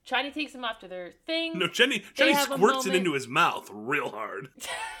juice. Chani takes him off to their thing. No, Jenny squirts it into his mouth real hard.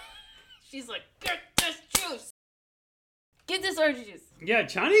 She's like, get this juice. Get this orgy juice. Yeah,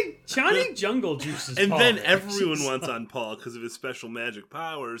 Chani jungle juices and Paul. Then everyone wants on Paul because of his special magic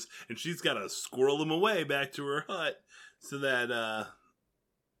powers, and she's got to squirrel him away back to her hut so that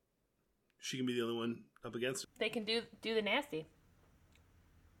she can be the only one up against him. They can do the nasty.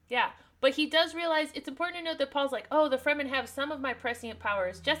 Yeah. But he does realize it's important to note that Paul's like, oh, the Fremen have some of my prescient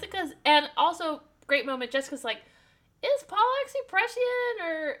powers. And also, great moment, Jessica's like, is Paul actually prescient?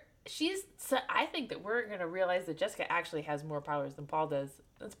 Or I think that we're going to realize that Jessica actually has more powers than Paul does.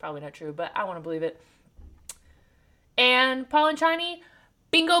 That's probably not true, but I want to believe it. And Paul and Chani,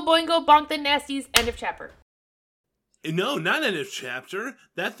 bingo, boingo, bonk the nasties, end of chapter. No, not end of chapter.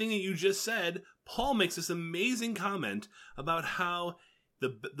 That thing that you just said, Paul makes this amazing comment about how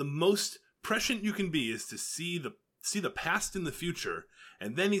the most prescient you can be is to see the past and the future,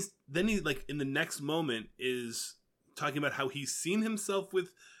 and then he like in the next moment is talking about how he's seen himself with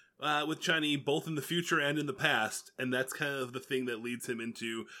Chani both in the future and in the past, and that's kind of the thing that leads him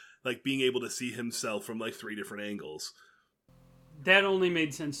into like being able to see himself from like 3 different angles. That only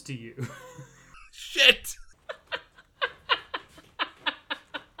made sense to you. Shit.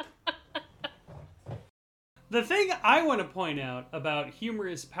 The thing I want to point out about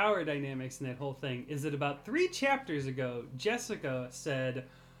humorous power dynamics in that whole thing is that about 3 chapters ago, Jessica said,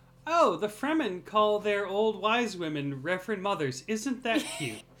 oh, the Fremen call their old wise women Reverend Mothers. Isn't that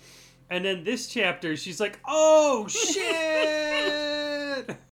cute? And then this chapter, she's like, oh, shit!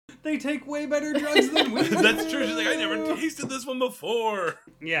 They take way better drugs than we do. That's true. She's like, I never tasted this one before.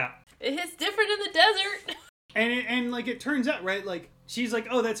 Yeah. It hits different in the desert. And like, it turns out, right, like, she's like,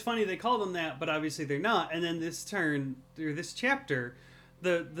 oh, that's funny, they call them that, but obviously they're not. And then this chapter,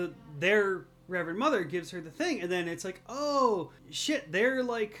 their Reverend Mother gives her the thing, and then it's like, oh, shit, they're,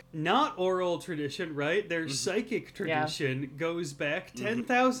 like, not oral tradition, right? Their psychic tradition goes back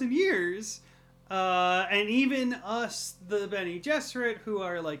 10,000 years. And even us, the Bene Gesserit, who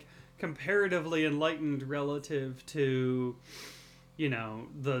are, like, comparatively enlightened relative to, you know,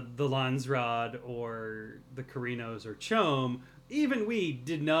 the Landsraad or the Carinos or Chom, even we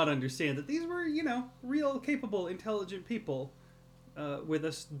did not understand that these were, you know, real, capable, intelligent people with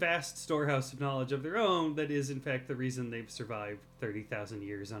a vast storehouse of knowledge of their own that is, in fact, the reason they've survived 30,000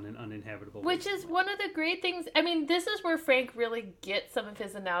 years on an uninhabitable Which is one of the great things. I mean, this is where Frank really gets some of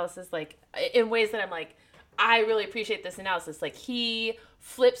his analysis, like, in ways that I'm like, I really appreciate this analysis. Like, he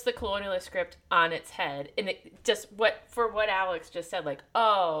flips the colonialist script on its head, and it just, what Alex just said, like,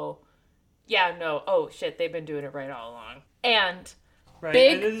 oh, yeah, no, oh, shit, they've been doing it right all along. And right,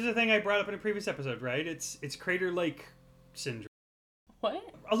 and this is the thing I brought up in a previous episode, right? It's Crater Lake syndrome. What?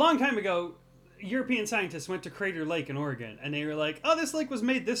 A long time ago, European scientists went to Crater Lake in Oregon, and they were like, oh, this lake was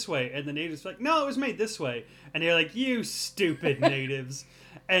made this way. And the natives were like, no, it was made this way. And they're like, you stupid natives.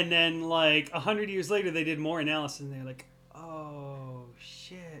 And then, like, 100 years later, they did more analysis, and they're like, oh,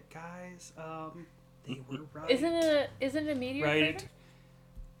 shit, guys, they were right. Isn't it a meteor crater?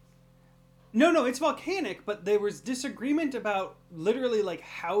 No, it's volcanic, but there was disagreement about literally, like,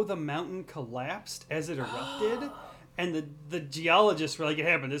 how the mountain collapsed as it erupted. And the geologists were like, it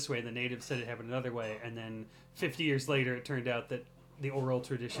happened this way, and the natives said it happened another way. And then 50 years later, it turned out that the oral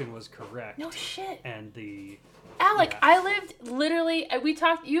tradition was correct. No shit. And Alec, yeah. I lived literally,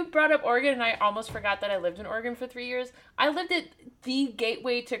 you brought up Oregon, and I almost forgot that I lived in Oregon for 3 years. I lived at the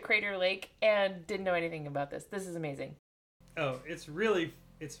gateway to Crater Lake and didn't know anything about this. This is amazing. Oh, it's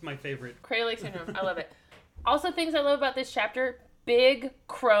my favorite. Crater Lake Syndrome. I love it. Also, things I love about this chapter, big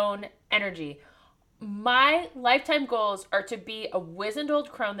crone energy. My lifetime goals are to be a wizened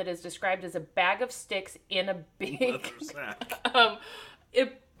old crone that is described as a bag of sticks in a big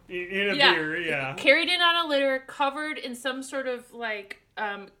In a beer, yeah. Carried in on a litter, covered in some sort of, like,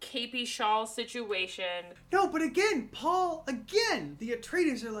 capey shawl situation. No, but again, Paul, the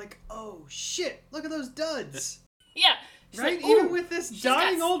Atreides are like, oh, shit, look at those duds. Yeah. Right? Like, even with this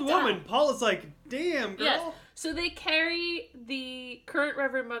dying old stunned. woman, Paul is like, damn, girl. Yes. So they carry the current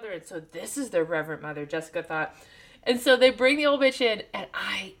Reverend Mother in. So this is the Reverend Mother, Jessica thought. And so they bring the old bitch in, and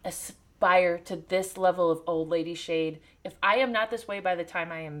I aspire to this level of old lady shade. If I am not this way by the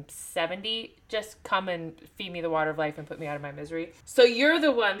time I am 70, just come and feed me the water of life and put me out of my misery. So you're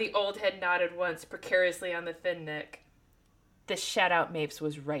the one, the old head nodded once, precariously on the thin neck. The shout-out Mapes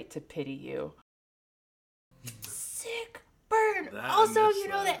was right to pity you. Sick burn. Also, you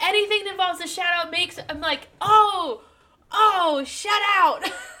know that anything that involves a shout-out makes, I'm like, oh, shout out.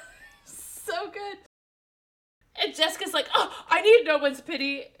 So good. And Jessica's like, oh, I need no one's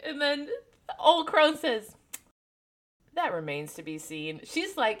pity. And then old crone says, that remains to be seen.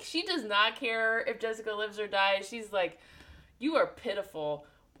 She's like, she does not care if Jessica lives or dies. She's like, you are pitiful.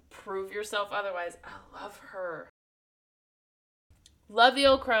 Prove yourself otherwise. I love her. Love the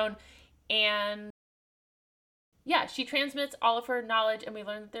old crone. And yeah, she transmits all of her knowledge, and we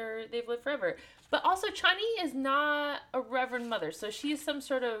learn that they've lived forever. But also, Chani is not a Reverend Mother, so she's some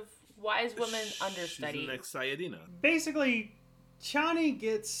sort of wise woman understudy. She's the next Sayadina. Basically, Chani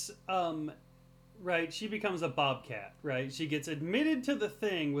gets, right, she becomes a bobcat, right? She gets admitted to the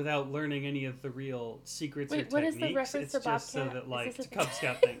thing without learning any of the real secrets or techniques. What is the reference to It's bobcat? just so that, like, Is this it's a Cub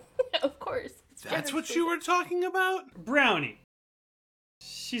Scout thing. Of course. That's what you were talking about? Brownie.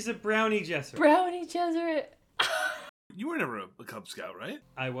 She's a Brownie Jesser. Brownie Jesuit. You were never a Cub Scout, right?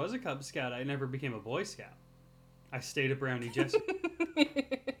 I was a Cub Scout. I never became a Boy Scout. I stayed a Brownie Jesser.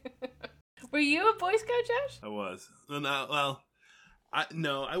 Were you a Boy Scout, Josh? I was. I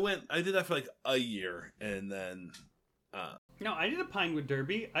did that for like a year, and then No, I did a Pinewood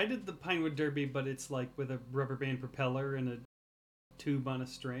Derby. I did the Pinewood Derby, but it's like with a rubber band propeller and a tube on a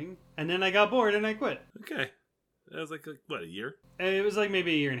string. And then I got bored and I quit. okay. That was like what, a year? And it was like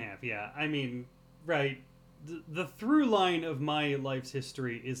maybe a year and a half, yeah. I mean, right. The through line of my life's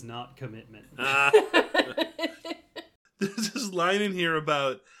history is not commitment. There's this line in here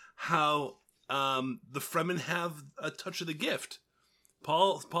about how the Fremen have a touch of the gift.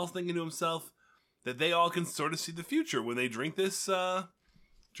 Paul's thinking to himself that they all can sort of see the future when they drink this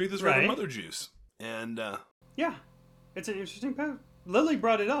Reverend Mother juice. And yeah, it's an interesting point. Lily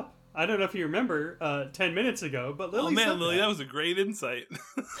brought it up. I don't know if you remember 10 minutes ago, but Lily said Lily, that was a great insight.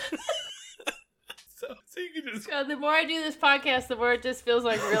 So you can just... God, the more I do this podcast, the more it just feels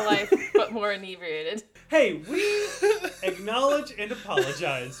like real life, but more inebriated. Hey, we acknowledge and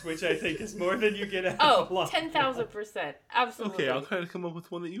apologize, which I think is more than you get out of a lot. 10,000%. Absolutely. Okay, I'll try to come up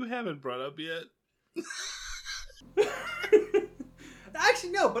with one that you haven't brought up yet.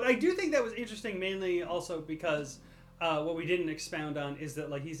 Actually, no, but I do think that was interesting, mainly also because what we didn't expound on is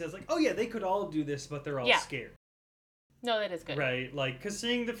that, like, he says, like, oh yeah, they could all do this, but they're all scared. No, that is good. Right, like, because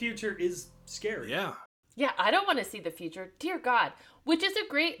seeing the future is scary. Yeah. Yeah, I don't want to see the future. Dear God. Which is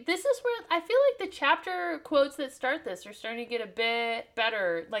this is where I feel like the chapter quotes that start this are starting to get a bit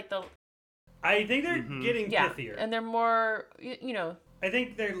better. Like I think they're getting pithier. And they're more, you know. I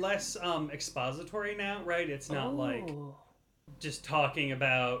think they're less expository now, right? It's not like just talking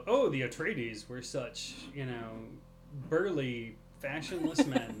about, oh, the Atreides were such, burly, fashionless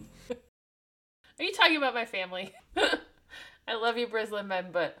men. Are you talking about my family? I love you, Brislin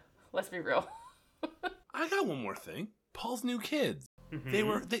men, but let's be real. I got one more thing. Paul's new kids.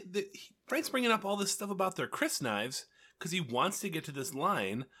 Mm-hmm. Frank's bringing up all this stuff about their Chris knives because he wants to get to this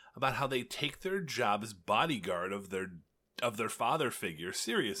line about how they take their job as bodyguard of their father figure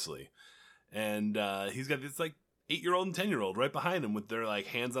seriously. And he's got this like 8-year-old and 10-year-old right behind him with their like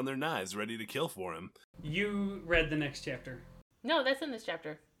hands on their knives ready to kill for him. You read the next chapter. No, that's in this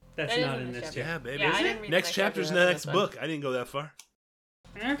chapter. That's not in this chapter. Yeah, baby. Yeah, I didn't read next chapter's in the next book. I didn't go that far.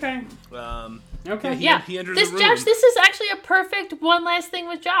 Okay. Okay. He enters the room. Josh, this is actually a perfect one last thing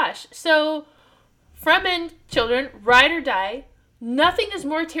with Josh. So, Fremen children, ride or die. Nothing is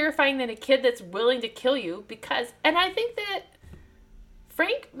more terrifying than a kid that's willing to kill you and I think that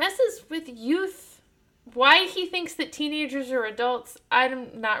Frank messes with youth. Why he thinks that teenagers are adults,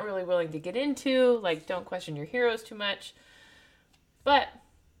 I'm not really willing to get into. Like, don't question your heroes too much. But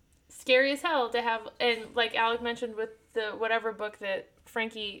scary as hell to have, and like Alec mentioned with the whatever book that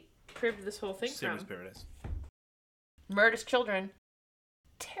Frankie cribbed this whole thing Saber's from. Paradise. Murderous children.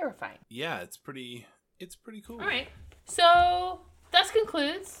 Terrifying. Yeah, it's pretty cool. All right. So, thus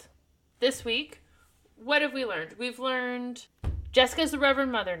concludes this week. What have we learned? We've learned Jessica's the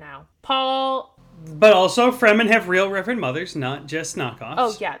Reverend Mother now. Paul But also, Fremen have real Reverend Mothers, not just knockoffs.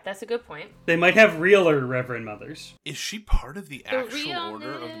 Oh, yeah, that's a good point. They might have realer Reverend Mothers. Is she part of the actual real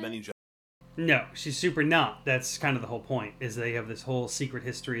order of the Bene Gesserit? No, she's super not. That's kind of the whole point, is they have this whole secret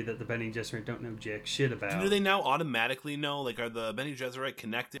history that the Bene Gesserit don't know jack shit about. Do they now automatically know? Like, are the Bene Gesserit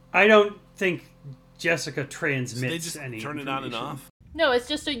connected? I don't think Jessica So transmits they just any turn it on and information. off? No, it's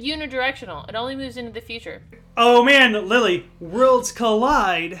just a unidirectional. It only moves into the future. Oh man, Lily, worlds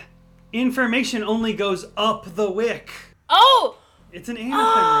collide. Information only goes up the wick. Oh! It's an Anakin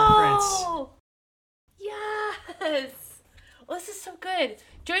reference. Oh! Yes! Well, this is so good.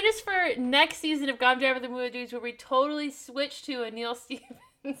 Join us for next season of Gom Jabber the Movie Dudes, where we totally switch to a Neil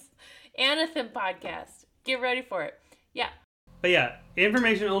Stevens Anathem podcast. Get ready for it. Yeah. But yeah,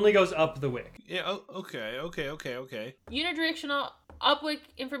 information only goes up the wick. Yeah, okay. Unidirectional upwick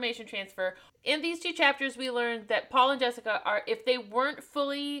information transfer. In these two chapters, we learned that Paul and Jessica are, if they weren't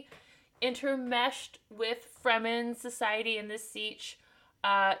fully intermeshed with Fremen society in this siege,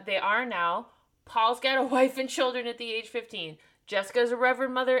 they are now. Paul's got a wife and children at the age 15. Jessica's a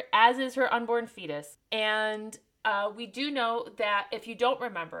Reverend Mother, as is her unborn fetus. And we do know that, if you don't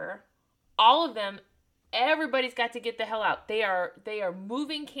remember, all of them, everybody's got to get the hell out. They are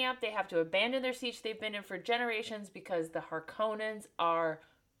moving camp. They have to abandon their siege they've been in for generations because the Harkonnens are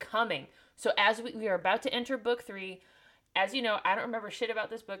coming. So as we are about to enter book 3, as you know, I don't remember shit about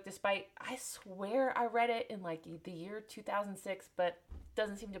this book, despite I swear I read it in like the year 2006, but it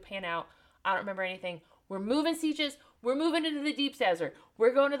doesn't seem to pan out. I don't remember anything. We're moving sieges. We're moving into the deep desert.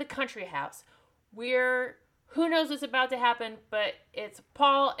 We're going to the country house. Who knows what's about to happen, but it's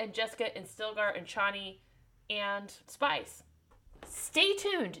Paul and Jessica and Stilgar and Chani and Spice. Stay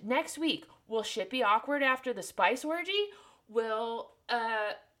tuned. Next week, will shit be awkward after the Spice orgy? Will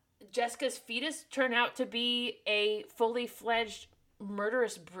Jessica's fetus turn out to be a fully fledged,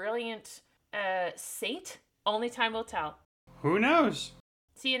 murderous, brilliant saint? Only time will tell. Who knows?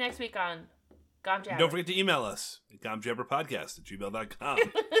 See you next week on Gom Jabber. Don't forget to email us at gomjabberpodcast@gmail.com.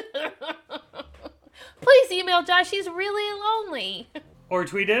 Please email Josh. He's really lonely. Or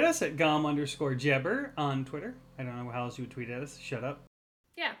tweet at us at gom_jabber on Twitter. I don't know how else you would tweet at us. Shut up.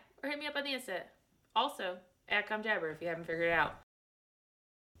 Yeah, or hit me up on the Insta. Also, at Gom Jabber if you haven't figured it out.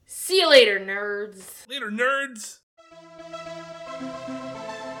 See you later, nerds. Later, nerds!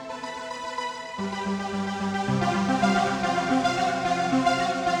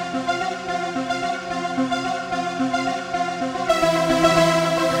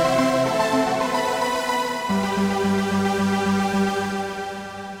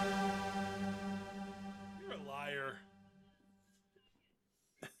 You're a liar.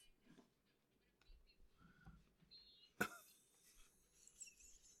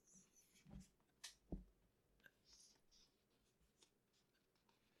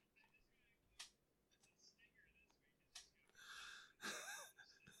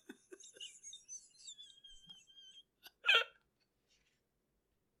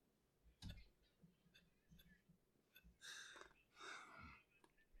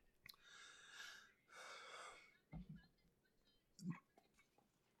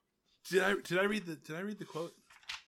 Did I read the quote?